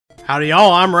Howdy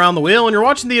y'all, I'm Around the Wheel, and you're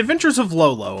watching The Adventures of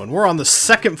Lolo, and we're on the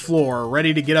second floor,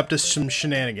 ready to get up to some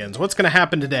shenanigans. What's gonna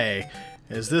happen today?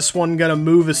 Is this one gonna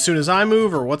move as soon as I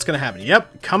move, or what's gonna happen?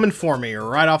 Yep, coming for me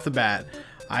right off the bat.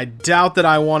 I doubt that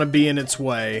I want to be in its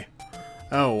way.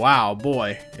 Oh wow,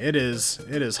 boy, it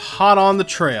is hot on the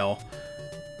trail.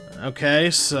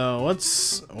 Okay, so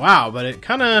let's... Wow, but it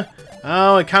kinda...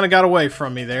 Oh, it kinda got away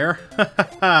from me there.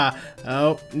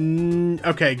 Oh,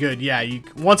 okay, good, yeah,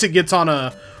 once it gets on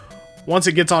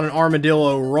an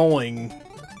armadillo rolling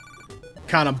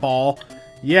kind of ball,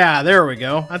 yeah, there we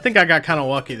go. I think I got kind of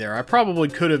lucky there. I probably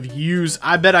could have used...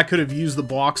 I bet I could have used the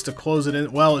blocks to close it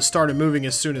in. Well, it started moving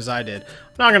as soon as I did.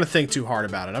 I'm not going to think too hard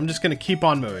about it. I'm just going to keep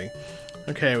on moving.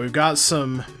 Okay, we've got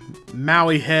some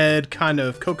Maui head, kind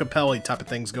of Cocapelli type of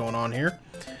things going on here.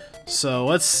 So,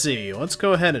 let's see. Let's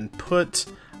go ahead and put...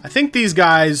 I think these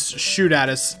guys shoot at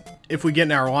us if we get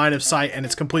in our line of sight and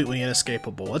it's completely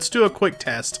inescapable. Let's do a quick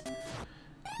test.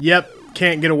 Yep,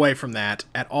 can't get away from that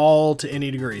at all to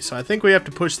any degree. So I think we have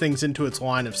to push things into its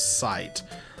line of sight.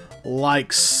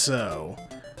 Like so.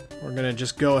 We're going to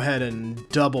just go ahead and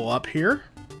double up here.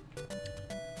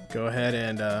 Go ahead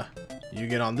and you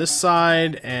get on this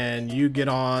side and you get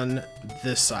on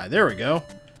this side. There we go.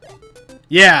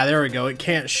 Yeah, there we go. It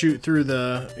can't shoot through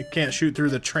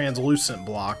the translucent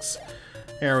blocks.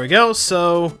 There we go.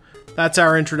 So that's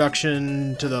our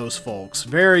introduction to those folks.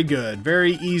 Very good.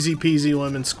 Very easy peasy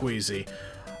lemon squeezy.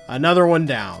 Another one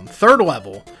down. Third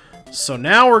level. So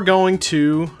now we're going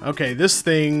to... Okay, this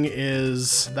thing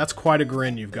is... That's quite a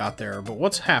grin you've got there. But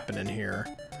what's happening here?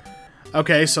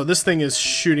 Okay, so this thing is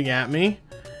shooting at me.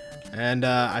 And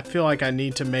I feel like I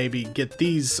need to maybe get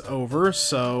these over,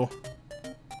 so...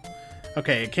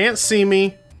 Okay, it can't see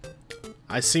me.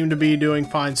 I seem to be doing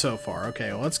fine so far.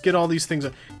 Okay, well, let's get all these things...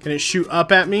 Can it shoot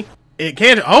up at me? It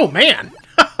can't... Oh, man!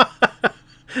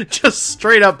 Just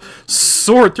straight up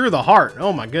soared through the heart.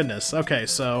 Oh, my goodness. Okay,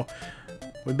 so...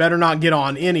 We better not get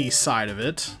on any side of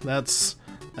it.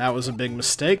 That was a big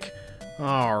mistake.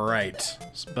 Alright.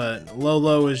 But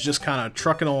Lolo is just kind of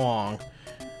trucking along.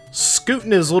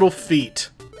 Scooting his little feet.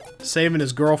 Saving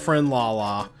his girlfriend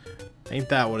Lala. Ain't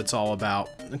that what it's all about?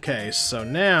 Okay, so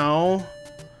now...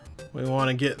 We want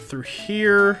to get through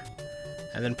here...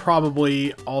 And then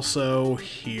probably also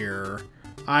here.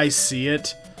 I see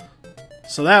it.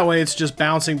 So that way it's just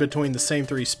bouncing between the same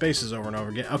three spaces over and over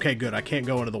again. Okay, good. I can't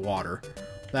go into the water.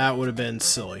 That would have been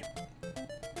silly.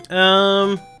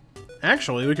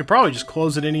 Actually, we could probably just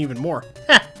close it in even more.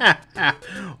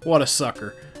 What a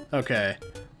sucker. Okay.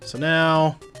 So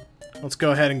now, let's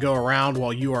go ahead and go around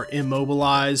while you are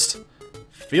immobilized.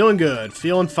 Feeling good.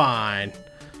 Feeling fine.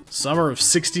 Summer of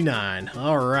 '69.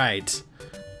 Alright.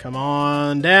 Come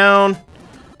on down.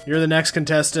 You're the next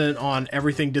contestant on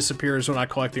Everything Disappears When I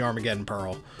Collect the Armageddon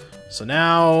Pearl. So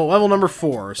now, level number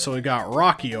 4. So we got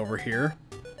Rocky over here.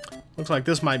 Looks like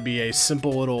this might be a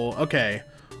simple little... Okay.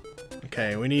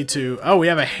 Okay, we need to... Oh, we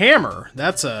have a hammer.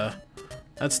 That's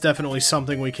definitely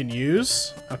something we can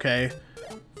use. Okay.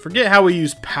 Forget how we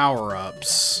use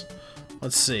power-ups.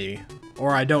 Let's see.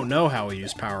 Or I don't know how we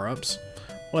use power-ups.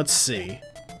 Let's see.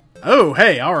 Oh,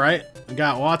 hey, alright. We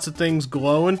got lots of things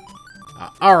glowing.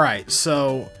 Alright,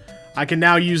 so I can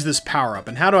now use this power-up.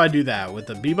 And how do I do that? With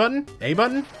the B button? A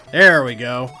button? There we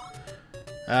go.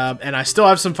 And I still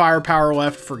have some firepower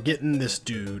left for getting this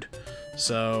dude.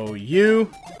 So,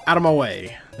 you, out of my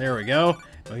way. There we go.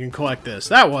 We can collect this.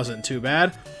 That wasn't too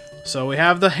bad. So we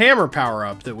have the hammer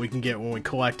power-up that we can get when we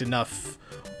collect enough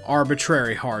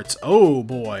arbitrary hearts. Oh,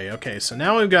 boy. Okay, so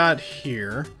now we've got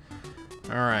here...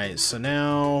 Alright, so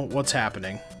now, what's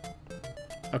happening?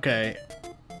 Okay,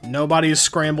 nobody is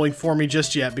scrambling for me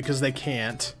just yet because they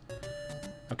can't.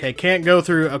 Okay, can't go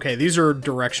through... Okay, these are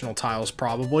directional tiles,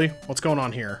 probably. What's going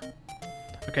on here?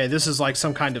 Okay, this is like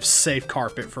some kind of safe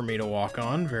carpet for me to walk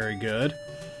on. Very good.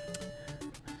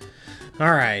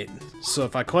 Alright, so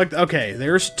if I collect... Okay,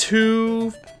 there's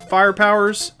 2 fire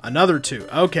powers, another 2.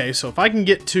 Okay, so if I can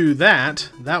get to that,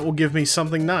 that will give me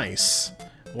something nice.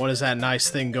 What is that nice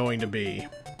thing going to be?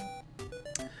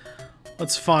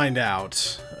 Let's find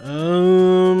out.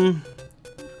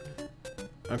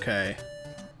 Okay.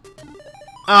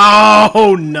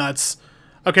 Oh, nuts.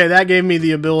 Okay, that gave me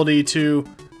the ability to...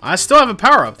 I still have a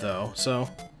power-up, though, so...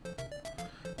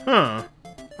 Huh.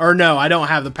 Or no, I don't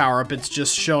have the power-up. It's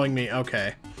just showing me...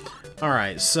 Okay.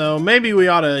 Alright, so maybe we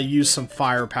ought to use some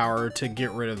firepower to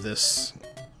get rid of this.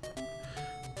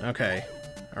 Okay.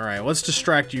 Alright, let's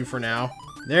distract you for now.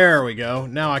 There we go.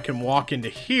 Now I can walk into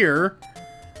here,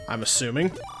 I'm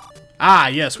assuming. Ah,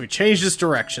 yes, we changed this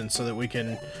direction so that we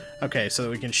can... Okay, so that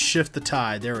we can shift the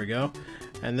tide. There we go.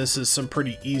 And this is some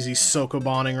pretty easy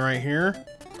Sokoboning right here.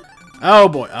 Oh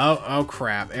boy. Oh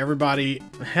crap. Everybody.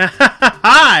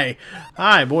 Hi!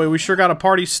 Hi, boy, we sure got a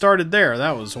party started there.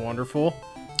 That was wonderful.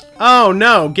 Oh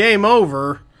no, game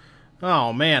over.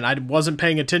 Oh man, I wasn't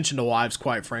paying attention to lives,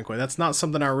 quite frankly. That's not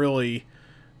something I really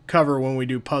cover when we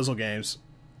do puzzle games.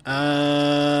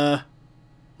 Let's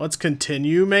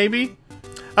continue, maybe?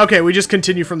 Okay, we just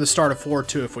continue from the start of floor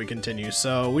 2 if we continue,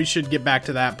 so we should get back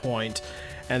to that point,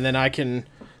 and then I can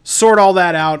sort all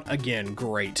that out again.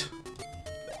 Great.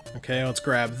 Okay, let's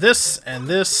grab this and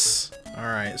this.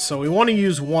 Alright, so we want to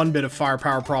use one bit of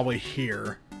firepower probably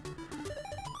here.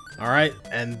 Alright,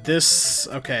 and this...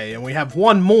 Okay, and we have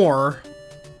one more,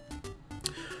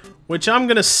 which I'm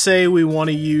going to say we want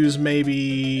to use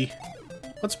maybe...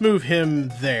 Let's move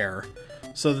him there,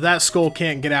 so that skull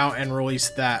can't get out and release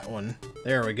that one.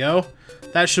 There we go.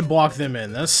 That should block them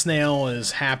in. That snail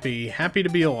is happy to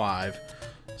be alive.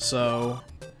 So,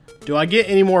 do I get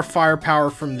any more firepower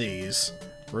from these?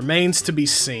 Remains to be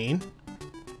seen.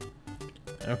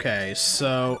 Okay,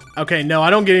 so... Okay, no, I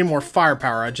don't get any more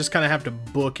firepower. I just kind of have to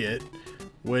book it,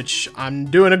 which I'm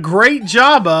doing a great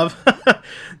job of.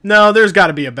 No, there's got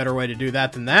to be a better way to do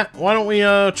that than that. Why don't we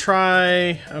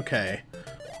try... Okay,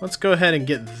 let's go ahead and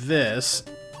get this.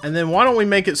 And then why don't we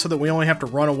make it so that we only have to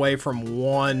run away from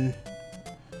one...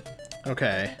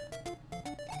 Okay.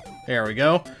 There we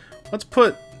go. Let's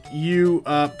put you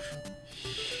up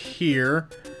here.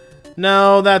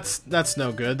 No, that's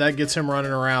no good. That gets him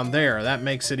running around there. That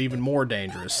makes it even more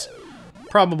dangerous.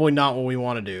 Probably not what we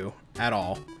want to do at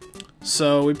all.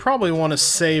 So we probably want to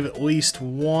save at least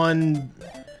one...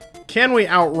 Can we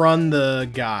outrun the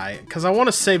guy? Because I want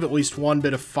to save at least one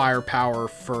bit of firepower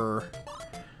for...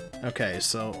 Okay,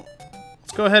 so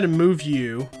let's go ahead and move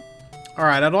you.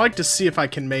 Alright, I'd like to see if I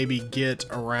can maybe get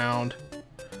around...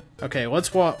 Okay,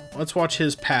 let's watch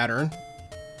his pattern.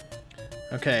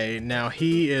 Okay, now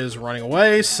he is running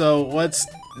away, so let's...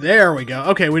 There we go.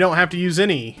 Okay, we don't have to use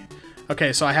any.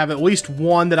 Okay, so I have at least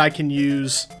one that I can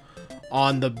use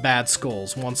on the bad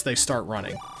skulls once they start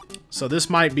running. So this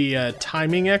might be a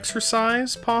timing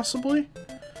exercise, possibly?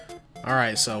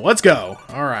 Alright, so let's go.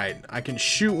 Alright, I can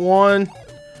shoot one.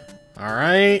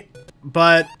 Alright,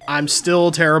 but I'm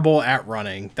still terrible at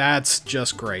running. That's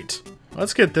just great.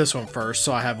 Let's get this one first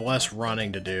so I have less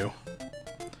running to do.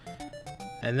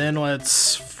 And then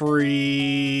let's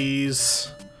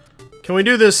freeze. Can we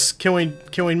do this? Can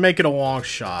we make it a long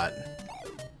shot?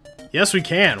 Yes, we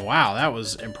can. Wow, that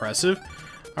was impressive.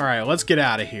 All right, let's get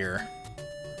out of here.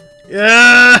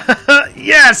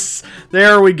 Yes!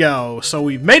 There we go. So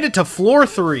we've made it to floor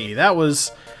 3. That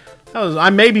was I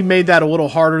maybe made that a little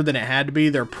harder than it had to be.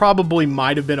 There probably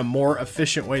might have been a more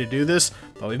efficient way to do this,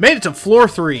 but we made it to floor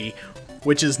 3.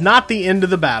 Which is not the end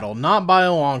of the battle, not by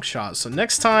a long shot. So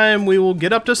next time we will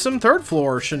get up to some 3rd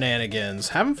floor shenanigans.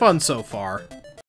 Having fun so far.